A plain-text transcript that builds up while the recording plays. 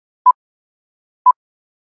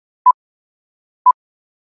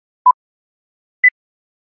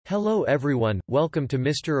Hello everyone, welcome to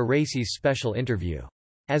Mr. Erasey's special interview.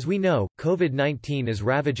 As we know, COVID-19 is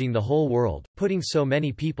ravaging the whole world, putting so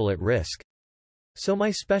many people at risk. So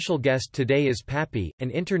my special guest today is Pappy, an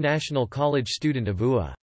international college student of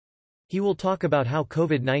UA. He will talk about how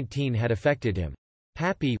COVID-19 had affected him.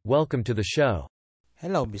 Pappy, welcome to the show.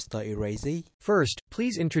 Hello, Mr. Erasey. First,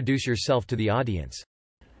 please introduce yourself to the audience.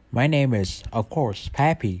 My name is, of course,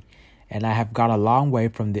 Pappy, and I have gone a long way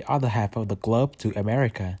from the other half of the globe to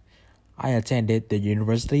America. I attended the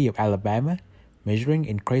University of Alabama, majoring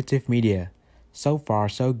in creative media. So far,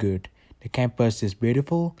 so good. The campus is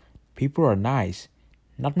beautiful, people are nice.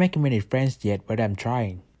 Not making many friends yet, but I'm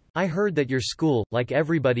trying. I heard that your school, like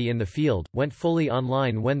everybody in the field, went fully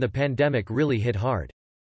online when the pandemic really hit hard.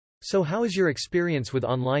 So how is your experience with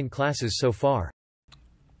online classes so far?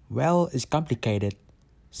 Well, it's complicated.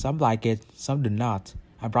 Some like it, some do not.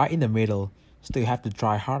 I'm right in the middle. Still have to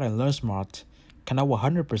try hard and learn smart. Cannot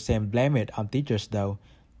 100% blame it on teachers though.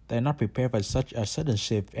 They're not prepared for such a sudden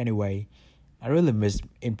shift anyway. I really miss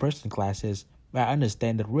in-person classes, but I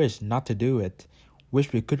understand the risk not to do it.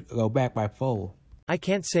 Wish we could go back by fall. I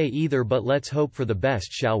can't say either, but let's hope for the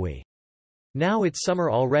best, shall we? Now it's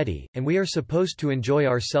summer already, and we are supposed to enjoy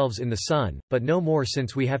ourselves in the sun, but no more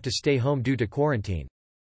since we have to stay home due to quarantine.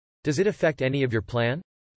 Does it affect any of your plan?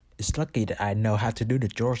 It's lucky that I know how to do the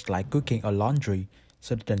chores like cooking or laundry,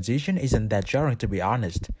 so the transition isn't that jarring to be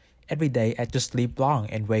honest. Every day I just sleep long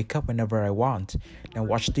and wake up whenever I want, then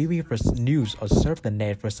watch TV for news or surf the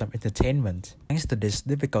net for some entertainment. Thanks to this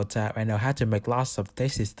difficult time, I know how to make lots of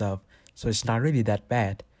tasty stuff, so it's not really that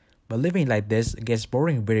bad. But living like this gets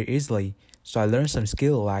boring very easily, so I learned some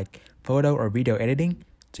skill like photo or video editing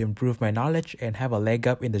to improve my knowledge and have a leg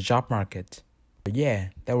up in the job market. But yeah,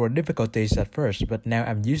 there were difficulties at first, but now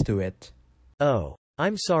I'm used to it. Oh,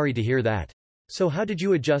 I'm sorry to hear that. So how did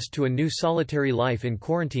you adjust to a new solitary life in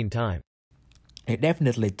quarantine time? It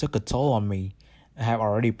definitely took a toll on me. I have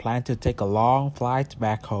already planned to take a long flight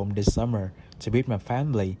back home this summer to meet my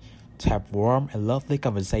family, to have warm and lovely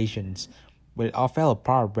conversations. But it all fell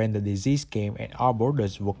apart when the disease came and all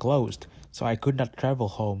borders were closed, so I could not travel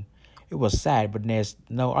home. It was sad, but there's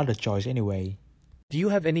no other choice anyway. Do you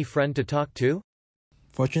have any friend to talk to?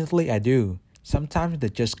 Fortunately, I do. Sometimes they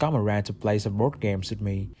just come around to play some board games with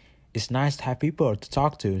me. It's nice to have people to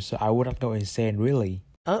talk to, so I wouldn't go insane really.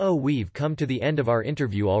 We've come to the end of our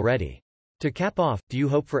interview already. To cap off, do you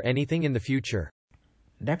hope for anything in the future?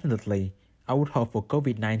 Definitely. I would hope for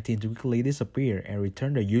COVID-19 to quickly disappear and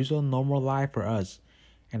return the usual normal life for us.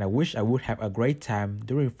 And I wish I would have a great time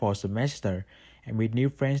during fall semester and meet new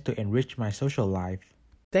friends to enrich my social life.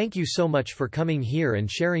 Thank you so much for coming here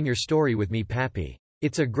and sharing your story with me, Pappy.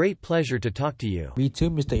 It's a great pleasure to talk to you. Me too,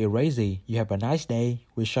 Mr. Erasey. You have a nice day.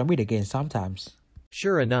 We shall meet again sometimes.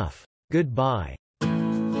 Sure enough. Goodbye.